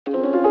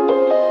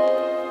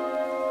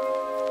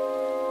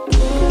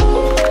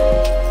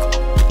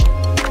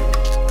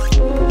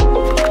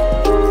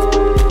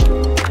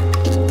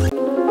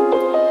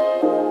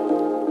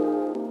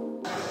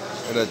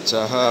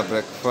चाहा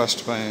ब्रेकफास्ट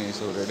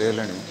सब रेडी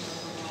है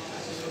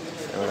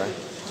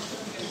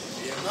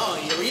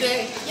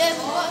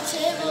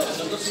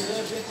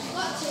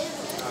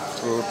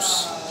फ्रूट्स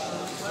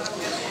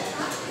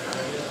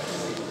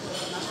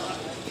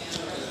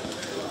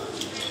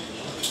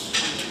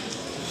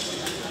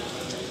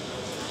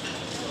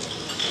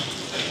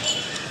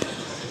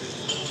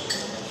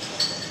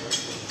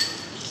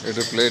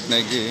ये प्लेट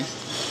नहीं कि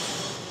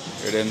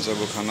एडेन सब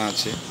खाना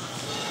अच्छी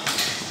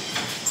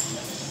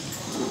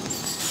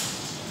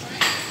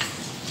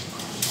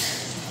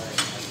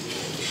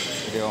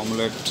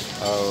ऑमलेट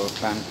और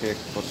पैनकेक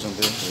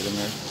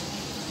रेडीमेड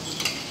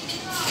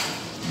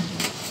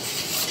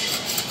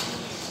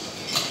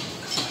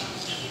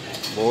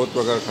बहुत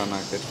प्रकार खाना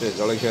केते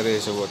जलखिया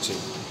सब अच्छी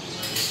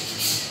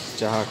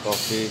चाहा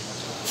कॉफी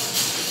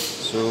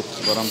सूप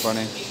गरम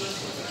पानी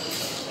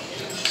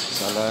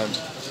सलाड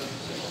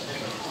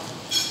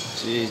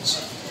चीज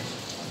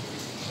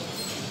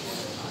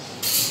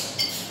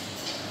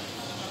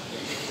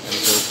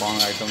सब कौन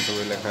आइटम सब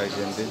लिखाई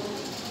जमी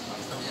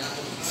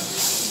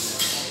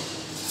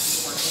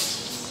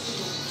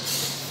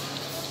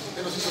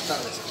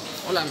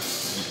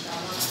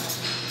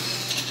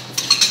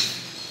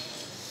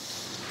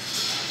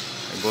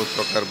बहुत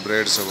प्रकार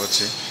ब्रेड सब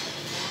अच्छी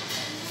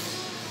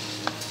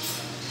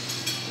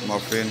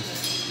मफिन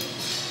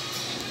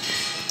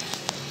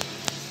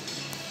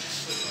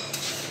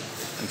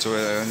सब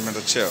अरेंजमेंट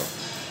अच्छे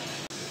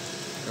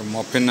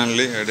मफिन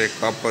आनली ये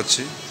कप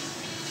अच्छी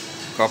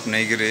कप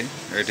नहीं कि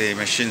ये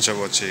मशीन सब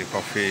अच्छी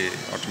कॉफी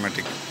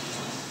ऑटोमेटिक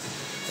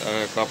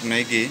कप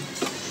नहीं कि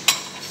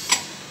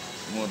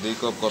मु 2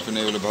 कप कॉफी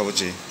नहीं बोले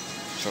भावुची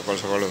सकाल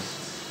सकाल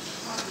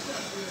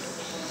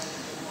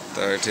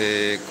तो ये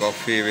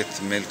कॉफी विथ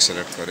मिल्क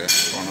सेलेक्ट करे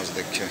कौन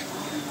देखिए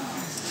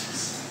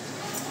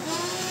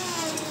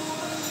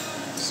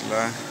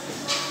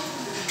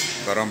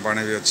गरम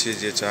पानी भी अच्छी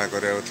जी चाह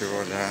करे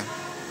जहाँ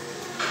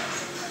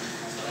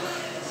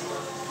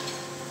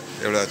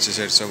ये अच्छी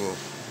से सब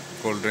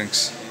कोल्ड ड्रिंक्स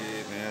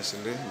नहीं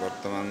आसिली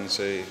बर्तमान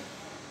से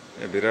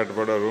विराट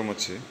बड़ रूम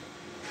अच्छी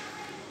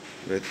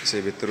से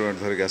भितर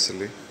धरिक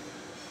आसिली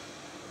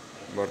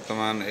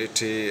बर्तमान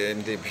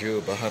ये व्यू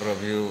बाहर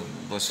व्यू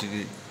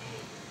बसिकी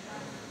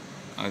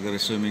आगे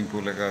स्विमिंग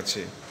पूल एक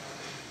अच्छी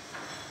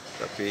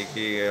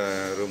पीकी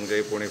रूम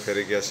जाई पुणी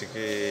फेरिकी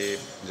आसिकी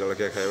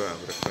जलखिया खाइबा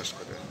ब्रेकफास्ट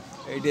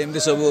कर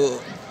सब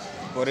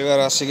परिवार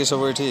आसिकी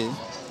सब ये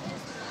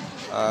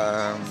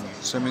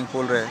स्विमिंग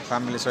पूल रे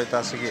फैमिली सहित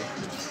आसिकी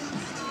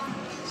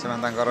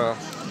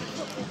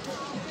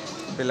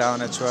पिला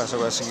माने छुआ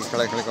सब आसिकी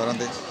खेला खेली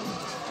करते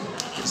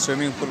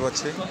स्विमिंग पूल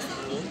अच्छे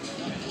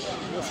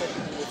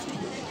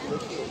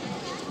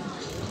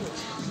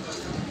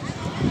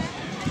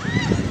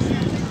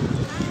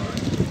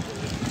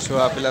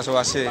छुआ पिला सब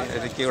आसे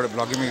किए गोटे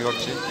ब्लॉगिंग कर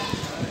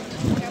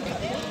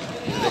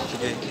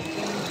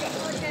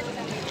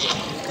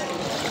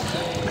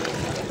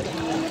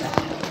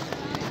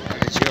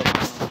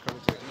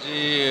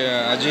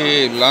आज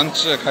लंच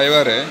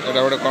खाइबार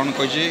एटा गोटे कौन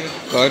कही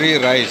करी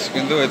राइस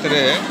किंतु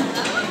एतरे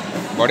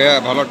बढ़िया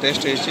भल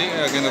टेस्ट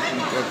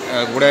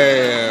गुड़ाए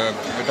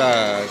एटा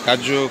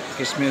काजू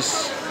किशमिश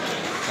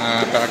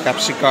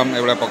कैप्सिकम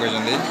एगुड़ा पकई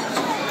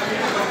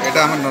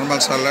एटा हम नॉर्मल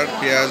सलाड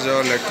पियाज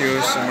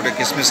लेट्यूस गोटे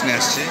किशमिश नहीं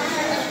आसी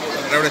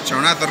गोटे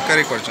चना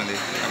तरकारी कर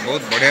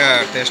बहुत बढ़िया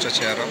टेस्ट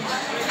अच्छे यार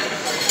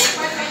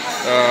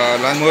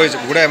लंच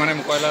गुड़ाए मैंने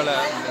कहला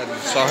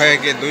 100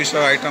 कि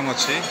 200 आइटम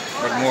अच्छी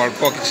बट मु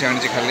अल्प किसी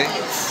आनी खाली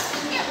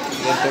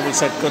टेबल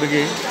सेट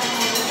करके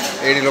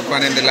लोक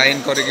मैंने लाइन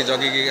करके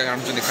जगिकी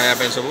आनुँच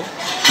खायापी सब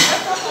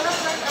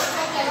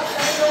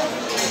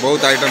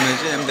बहुत आइटम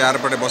होती आर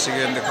पटे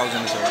बसिकी खाऊ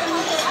सब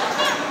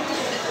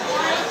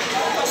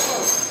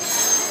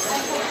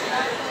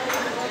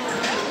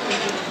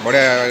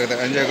बढ़िया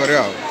एंजॉय कर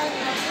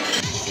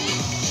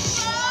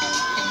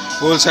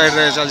पूल साइड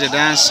रे चलती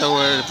डांस सब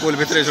पूल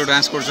भितर सब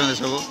डांस कर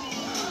सब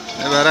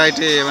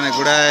वेराइटी माने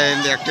गुड़ाए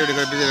एक्टिविटी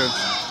कर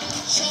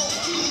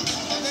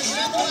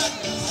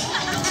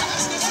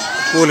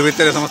पूल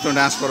भितर समस्त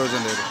डांस कर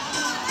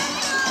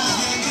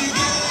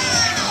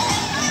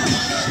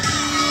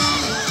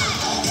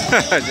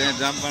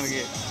जंप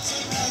मानके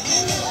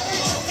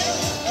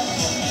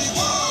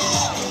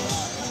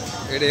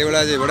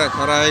ये बड़ा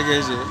खरा है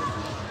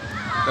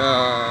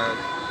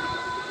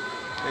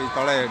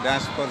तले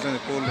डांस कर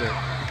पूल रे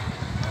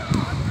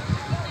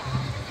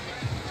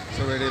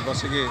सब ये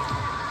बसिकी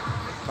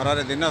खरार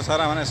दिन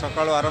सारा माने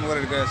सका आरंभ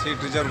कर सीट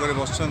रिजर्व कर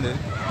बस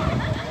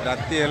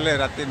राति हेले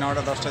राति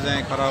 9टा 10टा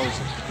जाए खरा हो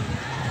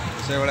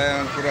पूरा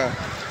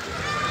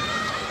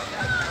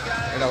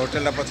यहाँ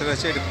होटेल पचर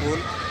अच्छे पूल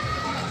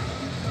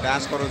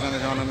डांस कर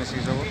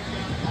मिसिक सब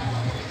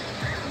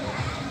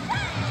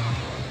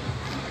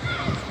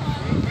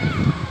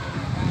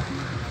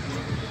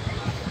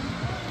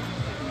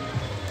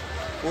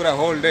पूरा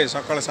होल डे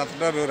सका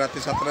 7टा रू राति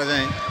 7टा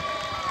जाए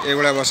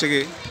ये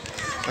बसिकी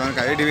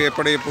ये भी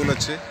एपटे पूल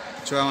अच्छे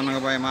छुआ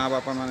मान माँ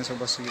बापा मैंने सब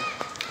बसिकी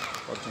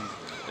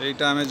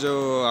यहीटा आम जो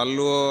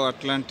आलुओ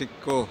अटलांटिक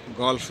को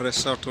गल्फ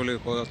रिसोर्ट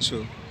अच्छु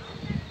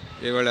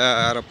ये भाया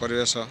यार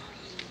परिवेश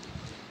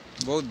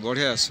बहुत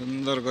बढ़िया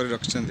सुंदर कर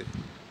रखिंट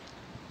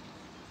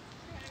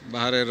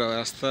बाहर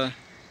रास्ता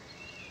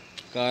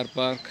कार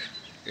पार्क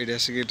ये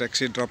आसिक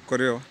टैक्सी ड्रॉप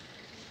कर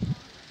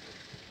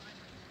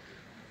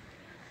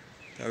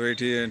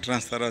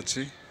एंट्रांस तार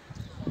अच्छी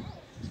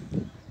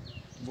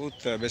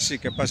बहुत बेसी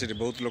कैपेसिटी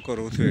बहुत लोग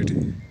रोथे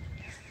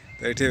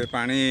ये तो ये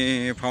पानी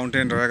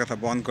फाउंटेन रहा कथा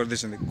बंद कर दी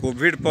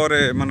कोविड पर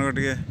एम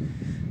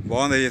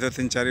बंद हो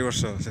 3-4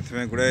 वर्ष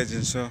से गुड़ाए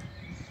जिनस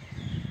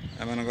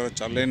एम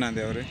चल ना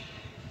देवरे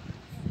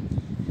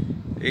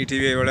ये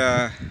भी भाया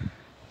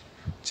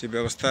अच्छी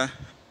व्यवस्था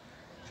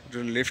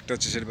लिफ्ट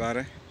अच्छी से बाहर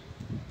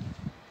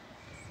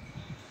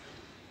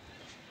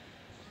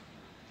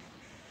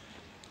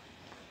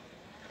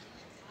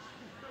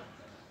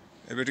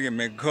एबे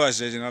मेघ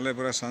आसी जाए ना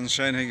पूरा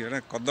सनशाइन है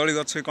कदली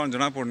गछ कौन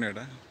जना पड़नी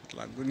एटा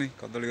लगुनि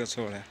कदली गछ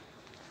भाया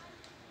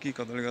कि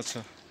कदली गछ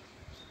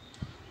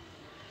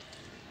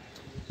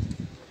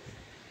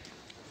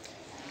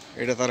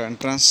ये तार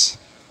एंट्रांस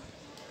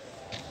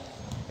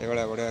ये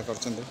भाया बढ़िया कर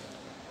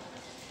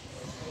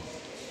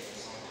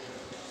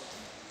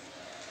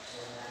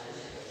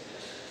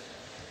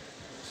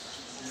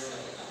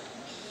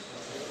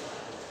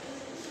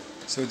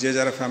सो जे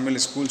जार फैमिली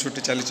स्कूल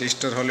छुट्टी चली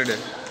ईस्टर हॉलीडे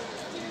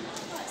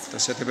तो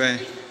से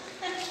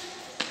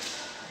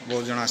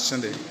बहुत जन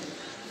आसछन्ते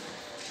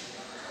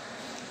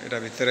एटा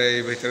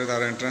भितर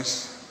तार एंट्रांस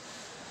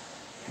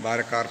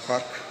बाहर कार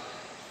पार्क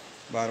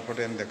बाहर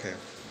पटे देखे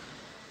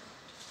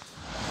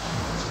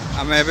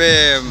आम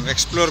एवं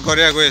एक्सप्लोर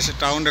करिया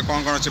टाउन रे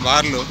कौन कौन अच्छी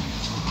बाहर लो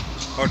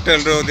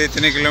होटेल रो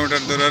 2-3 किलोमीटर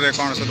दूर रे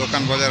कौन सब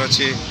दुकान बाजार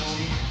अच्छी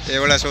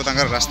ये सब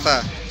रास्ता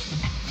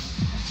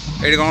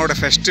ये कौन गोटे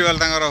फेस्टिवल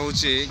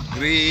होची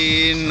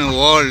ग्रीन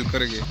वर्ल्ड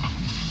करके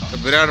तो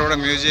विराट बड़ा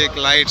म्यूजिक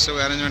लाइट सब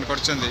अरेंजमेंट कर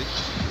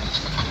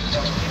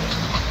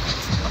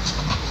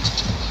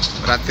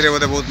राति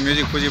बोधे बहुत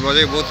म्यूजिक फूजी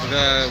बजे बहुत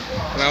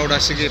क्राउड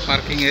आसिक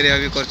पार्किंग एरिया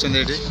भी कर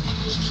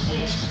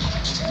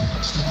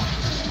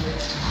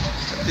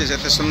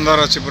सुंदर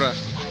अच्छी पूरा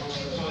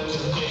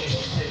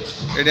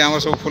ये आम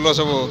सब फूल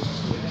सब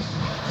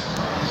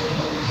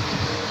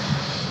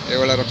ये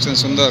रख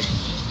सुंदर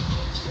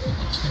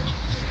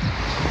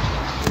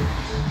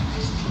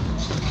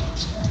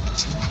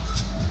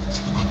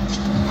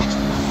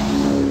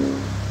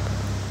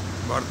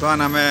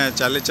बर्तमान आम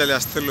चली चली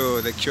आसलु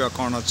देखा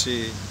कौन अच्छी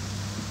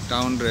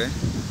टाउन रे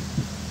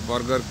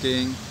बर्गर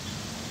किंग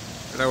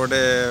एटा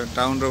गोटे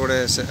टाउन रो गोटे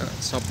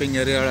शॉपिंग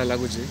एरिया वाला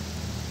लगुच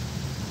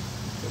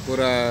तो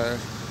पूरा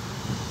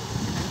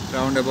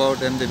राउंड अबाउट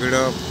एमती भिड़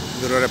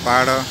दूर रे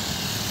पहाड़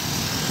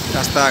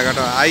रास्ता घाट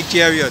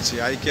आइकिया भी अच्छी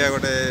आइकिया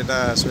गोटे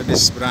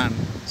स्वेडिश ब्रांड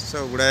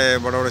सब गुड़ाए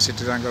बड़ बड़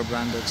सिटी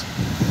ब्रांड अच्छी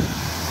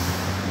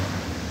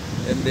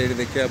एमती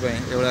देखापी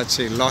ये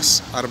अच्छी लॉस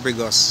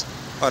आर्बिगस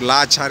और ला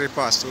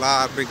छारिपास ला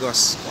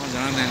आर्बिगस कौन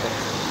जाना नहीं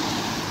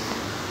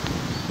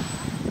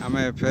आम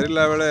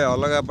फेरला बेले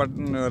अलग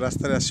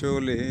रास्तार आसो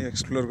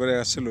एक्सप्लोर कर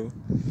आसलु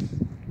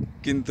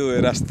किंतु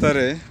रास्ता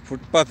रे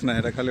फुटपाथ ना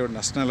खाली गोटे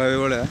नेशनल हाईवे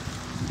भाया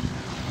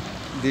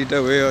दीटा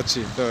वे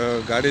अच्छी तो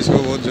गाड़ी सब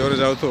बहुत जोर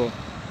जाऊ तो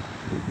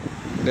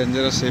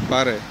डेंजरस हो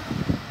पारे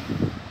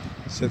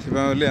से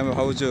आम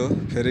भावुँ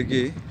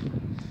फेरिकी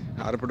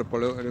आरपटे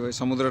पड़ो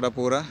समुद्रटा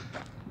पूरा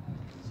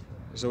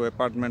सब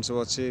अपार्टमेंट सब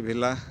अच्छी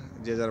भिला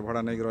जे जार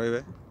भड़ा नहीं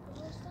रे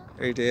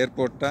ये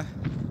एयरपोर्टा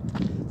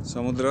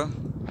समुद्र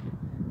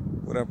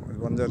पूरा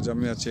बंजर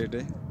जमी अच्छी ये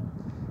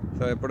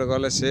तो एपटे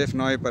गले सेफ न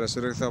हो पारे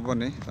सुरक्षित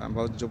हेनी तो आम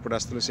बहुत जोपटे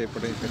आसलु से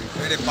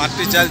ये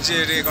पार्टी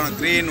चलती कौन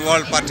ग्रीन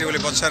वर्ल्ड पार्टी बोली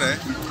पछरे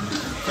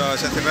तो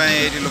से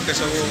लोके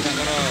सब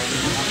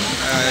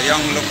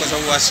यंग लोक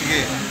सब आसिक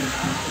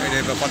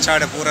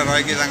पछाड़े पूरा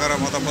रहीकि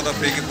मद फद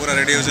पीकी पूरा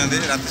रेडी होती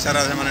राति सारा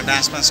से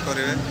डांस फांस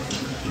करेंगे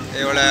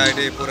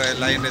ये पूरा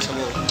लाइन रे सब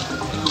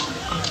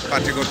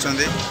पार्टी कर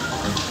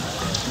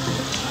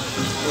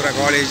पूरा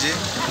गहली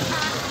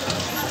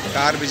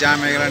कार भी जाम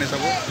हो गलानी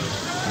सब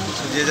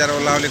जी जार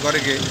ओला ओली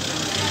करके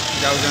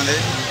जाऊँ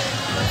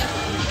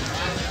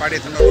पार्टी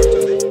थंड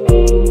कर